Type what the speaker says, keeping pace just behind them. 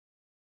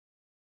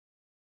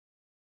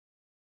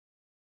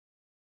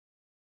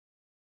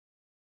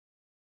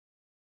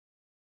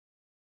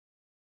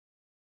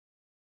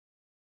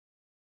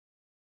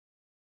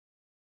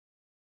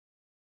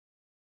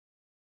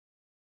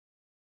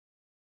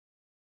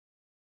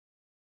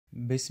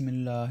بسم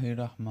اللہ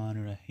الرحمن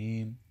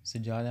الرحیم۔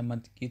 سجاد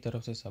احمد کی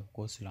طرف سے سب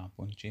کو سلام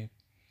پہنچے۔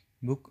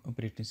 بک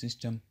آپریٹنگ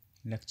سسٹم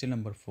لیکچر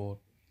نمبر 4۔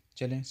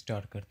 چلیں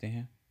سٹارٹ کرتے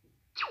ہیں۔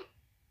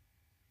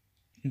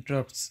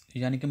 انٹرپٹس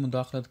یعنی کہ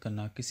مداخلت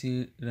کرنا، کسی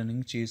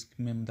رننگ چیز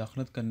میں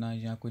مداخلت کرنا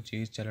یا کوئی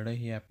چیز چل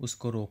رہی ہے اس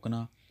کو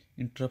روکنا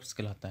انٹرپٹس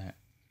کہلاتا ہے،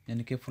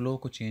 یعنی کہ فلو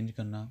کو چینج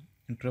کرنا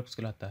انٹرپٹس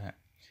کہلاتا ہے۔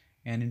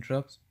 N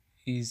interrupt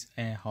is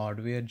a hard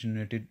where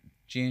generated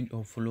change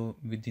of flow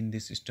with in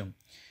this system.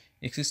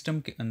 ایک سسٹم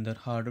کے اندر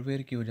ہارڈ ویئر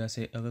کی وجہ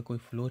سے اگر کوئی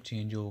فلو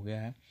چینج ہو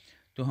گیا ہے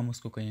تو ہم اس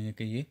کو کہیں گے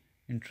کہ یہ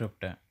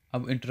انٹرپٹ ہے۔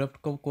 اب انٹرپٹ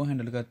کو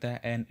ہینڈل کرتا ہے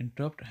N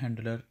interrupt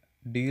handler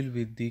deal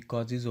with the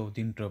causes of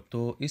the interrupt.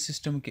 تو اس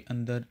سسٹم کے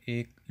اندر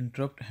ایک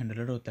انٹرپٹ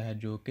ہینڈلر ہوتا ہے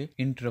جو کہ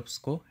انٹرپٹس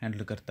کو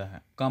ہینڈل کرتا ہے۔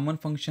 کامن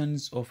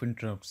فنکشنز آف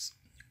انٹرپٹس،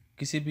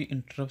 کسی بھی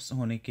انٹرپٹس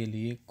ہونے کے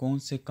لیے کون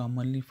سے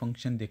کامنلی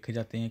فنکشن دیکھے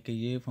جاتے ہیں کہ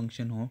یہ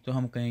فنکشن ہو تو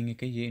ہم کہیں گے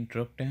کہ یہ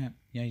انٹرپٹ ہے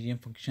یا یہ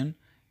فنکشن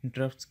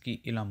انٹرپٹس کی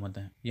علامت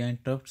ہے یا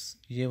انٹرپٹس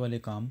یہ والے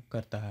کام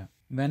کرتا ہے۔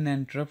 When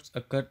interrupts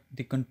occur,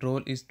 the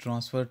control is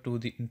transferred to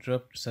the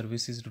interrupt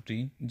services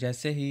routine۔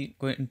 جیسے ہی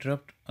کوئی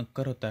انٹرپٹ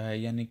اکر ہوتا ہے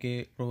یعنی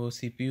کہ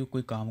سی پی یو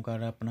کوئی کام کر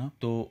رہا ہے اپنا،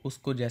 تو اس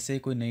کو جیسے ہی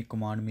کوئی نئی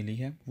کمانڈ ملی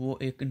ہے وہ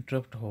ایک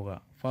انٹرپٹ ہوگا۔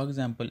 فار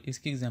ایگزامپل اس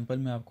کی ایگزامپل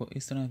میں آپ کو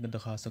اس طرح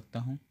دکھا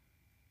سکتا ہوں۔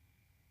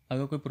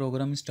 اگر کوئی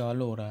پروگرام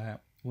انسٹال ہو رہا ہے،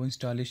 وہ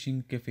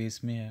انسٹالیشن کے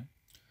فیس میں ہے،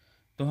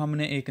 تو ہم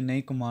نے ایک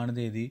نئی کمانڈ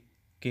دے دی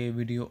کہ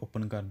ویڈیو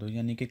اوپن کر دو،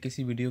 یعنی کہ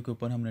کسی ویڈیو کے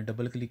اوپر ہم نے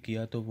ڈبل کلک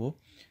کیا تو وہ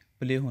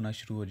پلے ہونا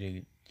شروع ہو جائے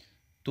گی۔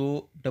 تو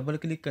ڈبل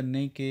کلک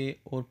کرنے کے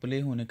اور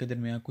پلے ہونے کے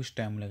درمیان کچھ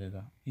ٹائم لگے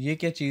گا۔ یہ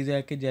کیا چیز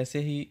ہے کہ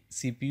جیسے ہی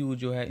سی پی یو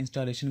جو ہے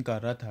انسٹالیشن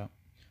کر رہا تھا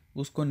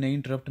اس کو نئی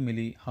انٹرپٹ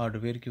ملی ہارڈ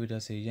ویئر کی وجہ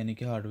سے، یعنی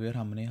کہ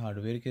ہم نے ہارڈ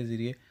ویئر کے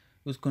ذریعے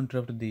اس کو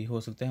انٹرپٹ دی۔ ہو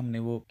سکتا ہے ہم نے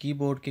وہ کی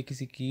بورڈ کے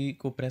کسی کی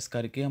کو پریس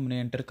کر کے ہم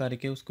نے انٹر کر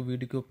کے اس کو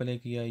ویڈیو کو پلے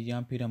کیا، یا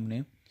پھر ہم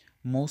نے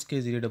ماؤس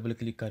کے ذریعے ڈبل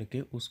کلک کر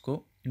کے اس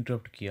کو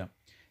انٹرپٹ کیا،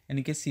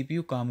 یعنی کہ سی پی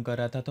یو کام کر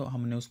رہا تھا تو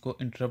ہم نے اس کو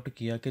انٹرپٹ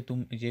کیا کہ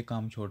تم یہ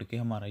کام چھوڑ کے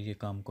ہمارا یہ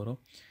کام کرو،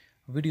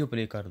 ویڈیو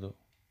پلے کر دو۔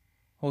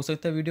 ہو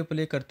سکتا ہے ویڈیو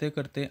پلے کرتے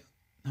کرتے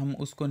ہم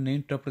اس کو نئی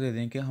انٹرپٹ دے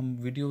دیں کہ ہم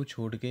ویڈیو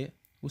چھوڑ کے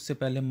اس سے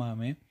پہلے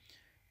ہمیں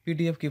پی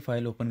ڈی ایف کی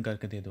فائل اوپن کر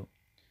کے دے دو۔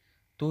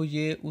 تو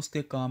یہ اس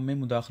کے کام میں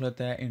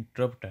مداخلت ہے،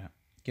 انٹرپٹ ہے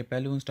کہ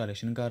پہلے وہ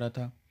انسٹالیشن کر رہا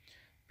تھا،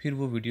 پھر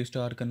وہ ویڈیو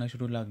سٹارٹ کرنا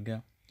شروع لگ گیا،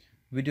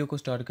 ویڈیو کو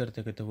سٹارٹ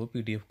کرتے کرتے وہ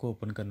پی ڈی ایف کو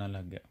اوپن کرنا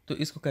لگ گیا، تو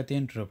اس کو کہتے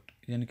ہیں انٹرپٹ،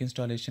 یعنی کہ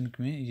انسٹالیشن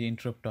میں یہ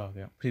انٹرپٹ آ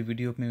گیا، پھر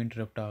ویڈیو میں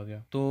انٹرپٹ آ گیا۔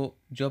 تو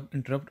جب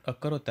انٹرپٹ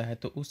اکر ہوتا ہے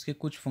تو اس کے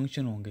کچھ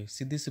فنکشن ہوں گے،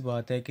 سیدھی سی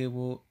بات ہے کہ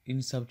وہ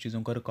ان سب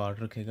چیزوں کا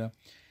ریکارڈ رکھے گا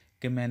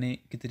کہ میں نے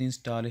کتنی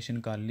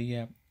انسٹالیشن کر لی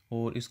ہے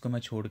اور اس کو میں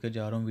چھوڑ کے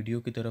جا رہا ہوں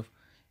ویڈیو کی طرف۔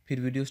 پھر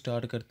ویڈیو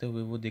سٹارٹ کرتے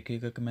ہوئے وہ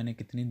دیکھے گا کہ میں نے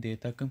کتنی دیر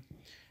تک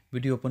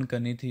ویڈیو اوپن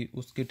کرنی تھی،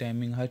 اس کی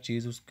ٹائمنگ ہر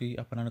چیز اس کی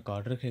اپنا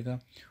ریکارڈ رکھے گا،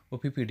 اور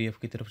پھر پی ڈی ایف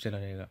کی طرف چلا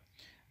جائے گا۔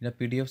 جب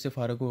پی ڈی ایف سے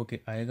فارغ ہو کے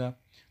آئے گا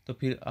تو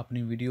پھر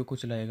اپنی ویڈیو کو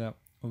چلائے گا،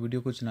 اور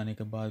ویڈیو کو چلانے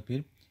کے بعد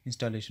پھر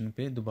انسٹالیشن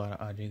پہ دوبارہ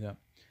آ جائے گا۔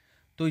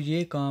 تو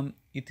یہ کام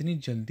اتنی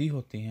جلدی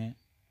ہوتے ہیں،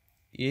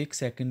 1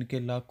 سیکنڈ کے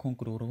لاکھوں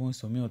کروڑوں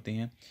حصوں میں ہوتے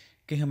ہیں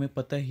کہ ہمیں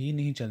پتہ ہی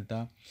نہیں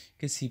چلتا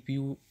کہ سی پی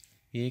یو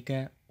ایک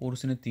ہے اور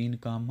اس نے 3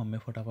 کام ہمیں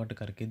فٹافٹ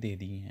کر کے دے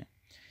دیے ہیں،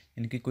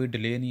 یعنی کہ کوئی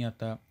ڈیلے نہیں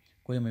آتا،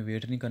 کوئی ہمیں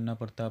ویٹ نہیں کرنا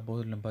پڑتا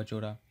بہت لمبا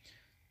چوڑا۔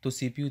 تو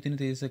سی پی یو اتنی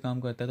تیزی سے کام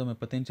کرتا ہے تو ہمیں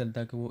پتہ نہیں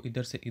چلتا کہ وہ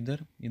ادھر سے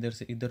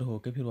ادھر ہو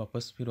کے پھر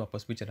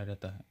واپس بھی چلا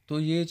جاتا ہے۔ تو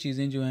یہ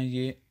چیزیں جو ہیں،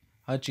 یہ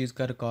ہر چیز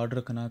کا ریکارڈ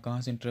رکھنا،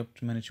 کہاں سے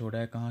انٹرپٹ میں نے چھوڑا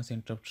ہے، کہاں سے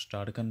انٹرپٹ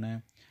سٹارٹ کرنا ہے،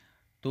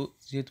 تو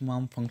یہ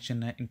تمام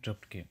فنکشن ہے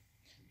انٹرپٹ کے۔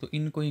 تو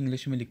ان کو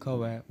انگلش میں لکھا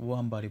ہوا ہے وہ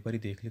ہم باری باری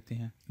دیکھ لیتے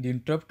ہیں۔ دی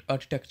interrupt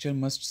architecture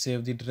must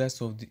save the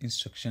address of the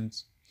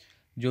instructions.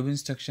 جو بھی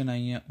انسٹرکشن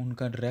آئی ہیں ان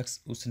کا ایڈریس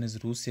اس نے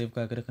ضرور سیو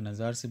کر کے رکھنا۔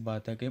 ظاہر سی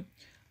بات ہے کہ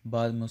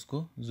بعد میں اس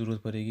کو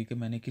ضرورت پڑے گی کہ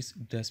میں نے کس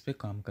ایڈریس پہ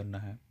کام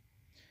کرنا ہے۔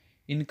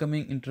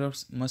 Incoming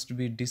interrupts must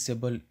be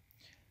disable,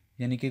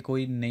 یعنی کہ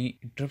کوئی نئی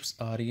انٹرپٹس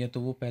آ رہی ہے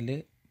تو وہ پہلے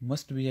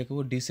مسٹ بھی ہے کہ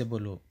وہ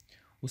ڈسیبل ہو۔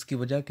 اس کی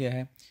وجہ کیا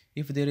ہے؟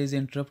 If there is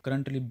interrupt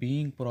currently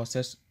being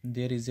process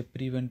there is a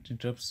prevent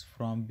interrupts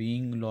from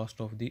being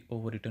lost of the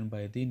over written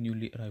by the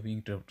newly arriving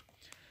interrupt.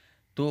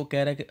 تو کہہ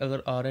رہا ہے کہ اگر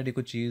آلریڈی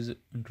کوئی چیز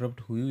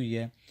انٹرپٹ ہوئی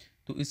ہے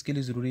تو اس کے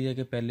لیے ضروری ہے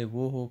کہ پہلے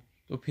وہ ہو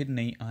تو پھر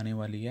نئی آنے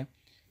والی ہے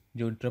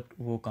جو انٹرپٹ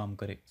وہ کام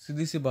کرے۔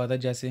 سیدھی سی بات ہے،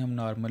 جیسے ہم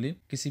نارملی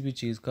کسی بھی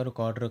چیز کا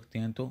ریکارڈ رکھتے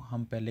ہیں تو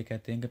ہم پہلے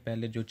کہتے ہیں کہ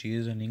پہلے جو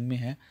چیز رننگ میں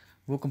ہے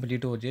وہ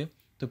کمپلیٹ ہو جائے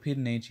تو پھر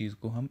نئی چیز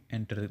کو ہم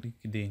انٹر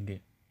دیں گے۔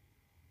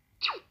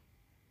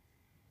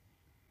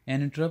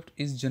 N interrupt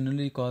is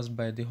generally caused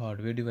by the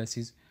hard where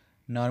devices.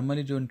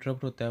 Normally جو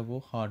انٹرپٹ ہوتا ہے وہ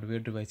ہارڈ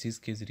ویئر ڈیوائسز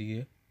کے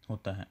ذریعے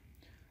ہوتا ہے۔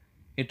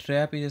 A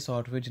trap is a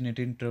soft where generated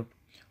interrupt,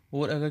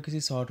 اور اگر کسی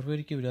سافٹ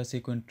ویئر کی وجہ سے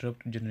کوئی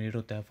انٹرپٹ جنریٹ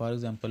ہوتا ہے، فار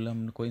ایگزامپل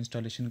ہم کوئی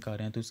انسٹالیشن کر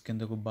رہے ہیں تو اس کے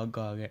اندر کوئی بگ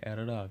آ گیا،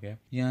 ایرر آ گیا،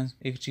 یا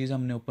ایک چیز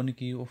ہم نے اوپن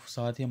کی اور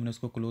ساتھ ہی ہم نے اس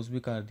کو کلوز بھی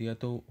کر دیا،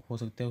 تو ہو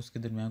سکتا ہے اس کے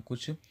درمیان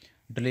کچھ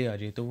ڈیلے آ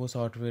جائے، تو وہ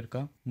سافٹ ویئر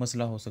کا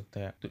مسئلہ ہو سکتا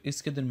ہے۔ تو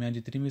اس کے درمیان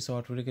جتنی بھی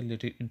سافٹ ویئر کے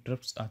ریلیٹڈ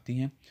انٹرپٹس آتی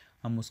ہیں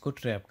ہم اس کو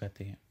ٹریپ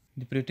کہتے ہیں۔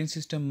 The operating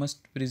system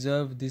must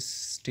preserve this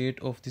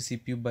state of the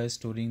CPU by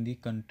storing the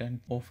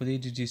content of the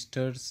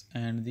registers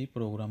and the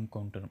program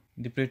counter.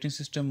 The operating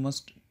system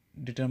must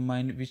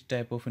determine which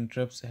type of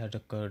interrupts had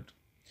occurred.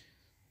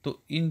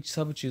 तो इन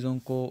सब चीज़ों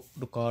को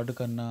record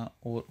करना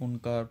और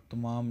उनका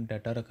तमाम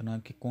data रखना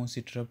कि कौन सी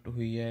इंटरप्ट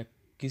हुई है,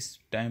 किस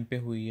टाइम पे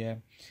हुई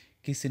है,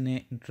 किस ने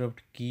इंटरप्ट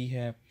की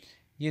है,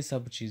 ये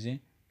सब चीज़ें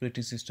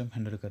ऑपरेटिंग सिस्टम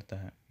हैंडल करता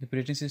है। The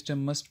operating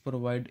system must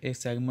provide A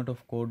segment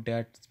of code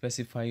that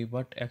specify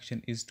what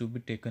action is to be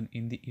taken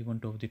in the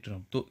event of the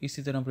interrupt. तो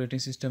इसी तरह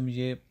ऑपरेटिंग सिस्टम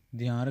ये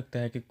ध्यान रखता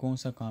है कि कौन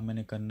सा काम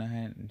मैंने करना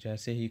है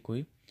जैसे ही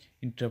कोई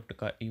इंटरप्ट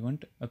का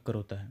इवेंट अकर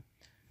होता है।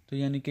 तो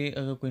यानी कि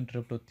अगर कोई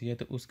इंटरप्ट होती है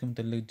तो उसके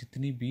मतलब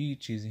जितनी भी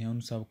चीज़ें हैं उन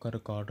सब का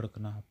रिकॉर्ड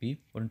रखना भी,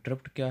 और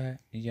इंटरप्ट क्या है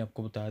ये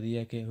आपको बता दिया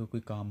है कि अगर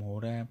कोई काम हो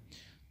रहा है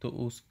तो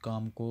उस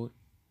काम को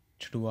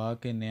छुड़वा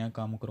के नया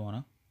काम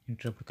करवाना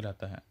इंटरप्ट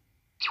कहलाता है।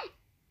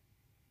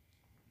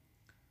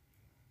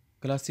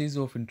 क्लासेस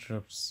ऑफ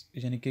इंटरप्ट्स,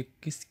 यानी कि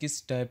किस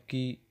किस टाइप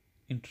की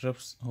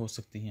इंटरप्ट्स हो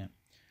सकती हैं।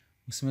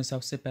 उसमें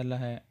सबसे पहला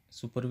है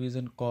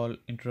सुपरविज़न कॉल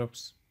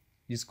इंटरप्ट्स,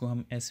 जिसको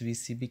हम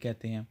SVC भी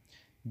कहते हैं।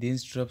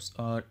 These interrupts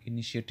are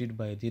initiated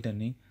by the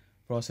running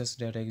process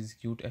that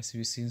execute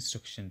SVC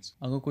instructions।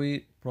 अगर कोई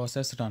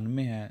प्रोसेस रन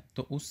में है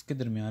तो उसके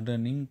दरमियान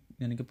रनिंग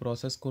यानी कि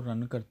प्रोसेस को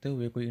रन करते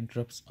हुए कोई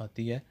इंटरप्ट्स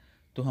आती है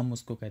तो हम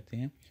उसको कहते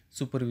हैं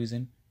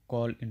सुपरविज़न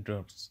कॉल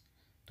इंटरप्ट्स।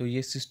 तो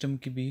ये सिस्टम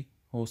की भी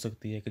हो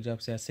सकती है कि जब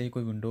से ऐसे ही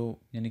कोई विंडो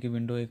यानी कि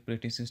विंडो एक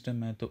ऑपरेटिंग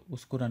सिस्टम है तो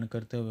उसको रन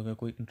करते हुए अगर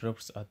कोई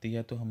इंटरप्ट्स आती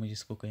है तो हम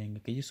इसको कहेंगे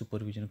कि ये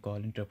सुपरविज़न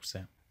कॉल इंटरप्ट्स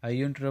है।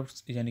 IO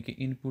इंटरप्ट्स यानी कि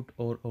इनपुट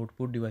और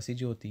आउटपुट डिवाइसेज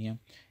जो होती हैं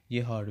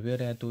ये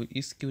हार्डवेयर है, तो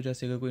इसकी वजह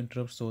से अगर कोई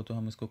इंटरप्ट्स हो तो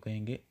हम इसको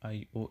कहेंगे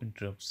IO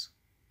interrupts.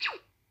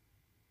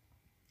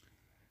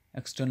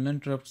 External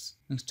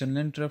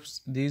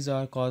interrupts these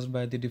are caused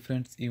by the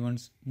different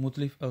events.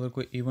 मुख्तलिफ अगर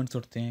कोई इवेंट्स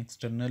होते हैं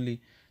एक्सटर्नली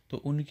तो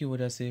उनकी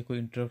वजह से कोई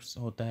इंटरप्ट्स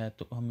होता है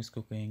तो हम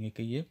इसको कहेंगे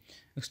कि ये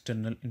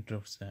एक्सटर्नल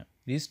इंटरप्ट्स है।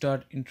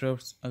 रीस्टार्ट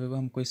इंटरप्ट्स, अगर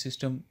हम कोई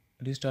सिस्टम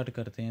रीस्टार्ट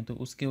करते हैं तो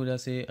उसकी वजह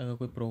से अगर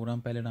कोई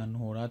प्रोग्राम पहले रन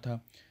हो रहा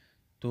था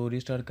तो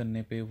रीस्टार्ट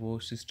करने पे वो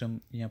सिस्टम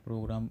या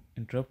प्रोग्राम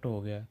इंटरप्ट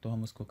हो गया तो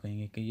हम उसको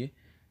कहेंगे कि ये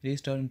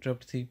रीस्टार्ट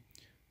इंटरप्ट थी।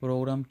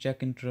 प्रोग्राम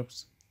चेक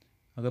इंटरप्ट्स,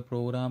 अगर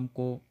प्रोग्राम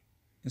को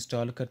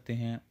इंस्टॉल करते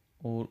हैं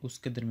और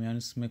उसके दरमियान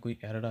इसमें कोई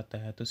एरर आता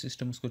है तो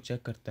सिस्टम उसको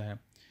चेक करता है,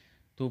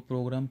 तो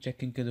प्रोग्राम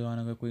चेकिंग के दौरान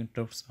अगर कोई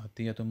इंटरप्ट्स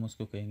आती है तो हम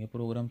उसको कहेंगे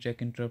programme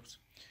check interrupts.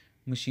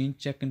 Machine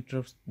check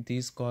interrupts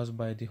these cause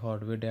by the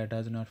hardware that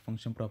does not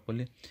function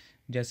properly.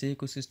 जैसे ही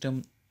कोई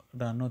सिस्टम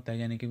रन होता है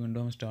यानी कि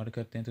विंडो हम स्टार्ट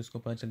करते हैं तो उसको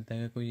पता चलता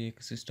है कि कोई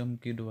एक सिस्टम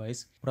की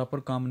डिवाइस प्रॉपर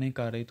काम नहीं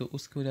कर रही, तो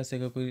उसकी वजह से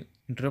अगर कोई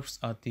इंटरप्ट्स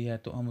आती है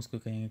तो हम उसको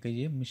कहेंगे कि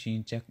ये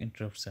मशीन चेक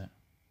इंटरप्ट्स है।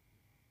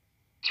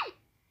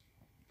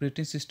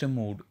 Operating system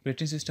mode,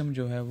 operating system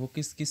जो है वो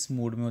किस किस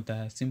मोड में होता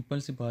है।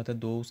 सिंपल सी बात है,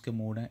 दो उसके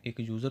मोड हैं, एक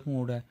यूज़र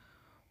मोड है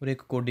और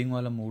एक कोडिंग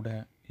वाला मोड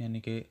है, यानी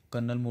कि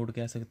कर्नल मोड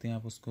कह सकते हैं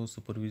आप उसको,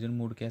 सुपरविजन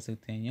मोड कह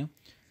सकते हैं या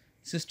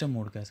सिस्टम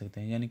मोड कह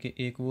सकते हैं। यानी कि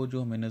एक वो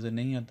जो हमें नज़र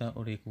नहीं आता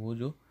और एक वो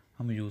जो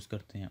हम यूज़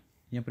करते हैं।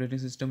 या ऑपरेटिंग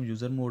सिस्टम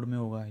यूज़र मोड में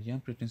होगा या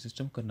ऑपरेटिंग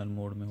सिस्टम कर्नल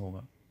मोड में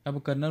होगा।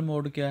 अब कर्नल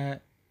मोड क्या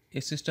है,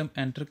 ए system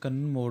enter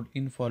kernel mode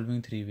in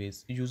following 3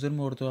 veg. User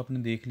mode तो आपने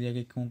देख लिया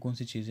कि कौन कौन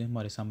सी चीज़ें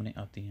हमारे सामने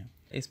आती हैं।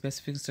 A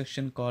specific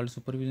instruction call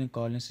supervision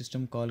call and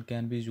system call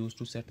can be used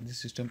to set the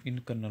system in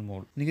kernel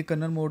mode. यानी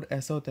कर्नल मोड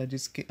ऐसा होता है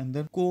जिसके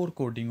अंदर कोर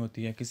कोडिंग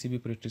होती है किसी भी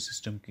ऑपरेटिंग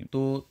सिस्टम की।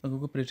 तो अगर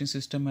कोई ऑपरेटिंग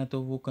सिस्टम है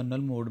तो वो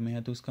कर्नल मोड में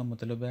है, तो उसका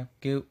मतलब है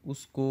कि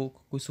उसको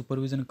कोई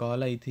सुपरविजन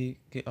कॉल आई थी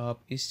कि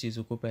आप इस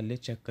चीज़ों को पहले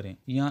चेक करें।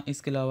 या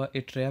इसके अलावा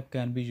ए trap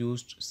can be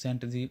used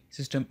Saint the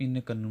system in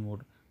kernel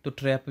mode. तो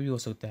ट्रैप भी हो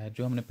सकता है,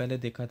 जो हमने पहले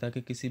देखा था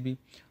कि किसी भी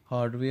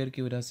हार्डवेयर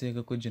की वजह से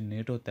अगर कोई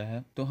जनरेट होता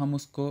है तो हम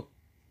उसको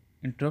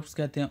इंटरप्ट्स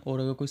कहते हैं, और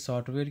अगर कोई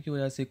सॉफ्टवेयर की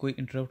वजह से कोई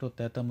इंटरप्ट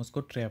होता है तो हम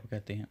उसको ट्रैप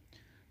कहते हैं।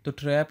 तो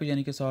ट्रैप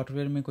यानी कि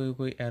सॉफ्टवेयर में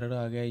कोई एरर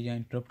आ गया या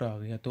इंटरप्ट आ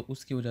गया तो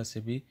उसकी वजह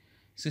से भी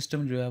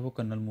सिस्टम जो है वो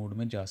कर्नल मोड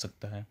में जा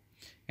सकता है।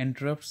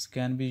 Interrupts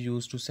can be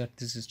use to set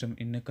the system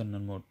in A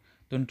kernel mode.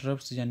 तो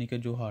इंटरप्ट्स यानी कि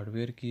जो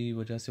हार्डवेयर की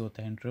वजह से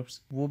होता है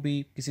इंटरप्ट्स, वो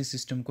भी किसी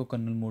सिस्टम को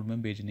कर्नल मोड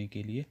में भेजने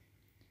के लिए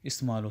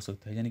इस्तेमाल हो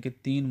सकता है। यानी कि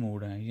 3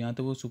 मोड हैं, या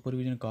तो वो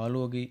सुपरविजन कॉल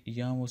होगी,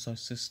 या वो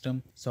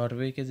सिस्टम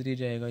सॉफ्टवेयर के ज़रिए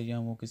जाएगा, या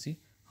वो किसी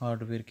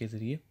हार्डवेयर के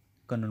ज़रिए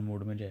कर्नल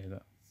मोड में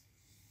जाएगा।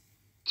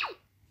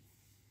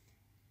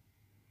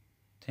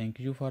 Thank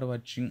you for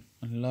watching.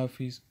 अल्लाह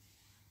हाफिज़।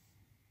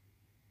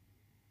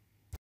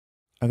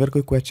 अगर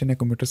कोई क्वेश्चन है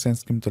कंप्यूटर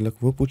साइंस के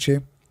मुतल्लिक वो पूछे,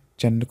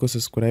 चैनल को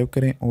सब्सक्राइब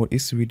करें और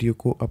इस वीडियो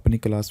को अपनी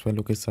क्लास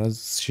वालों के साथ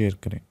शेयर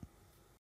करें।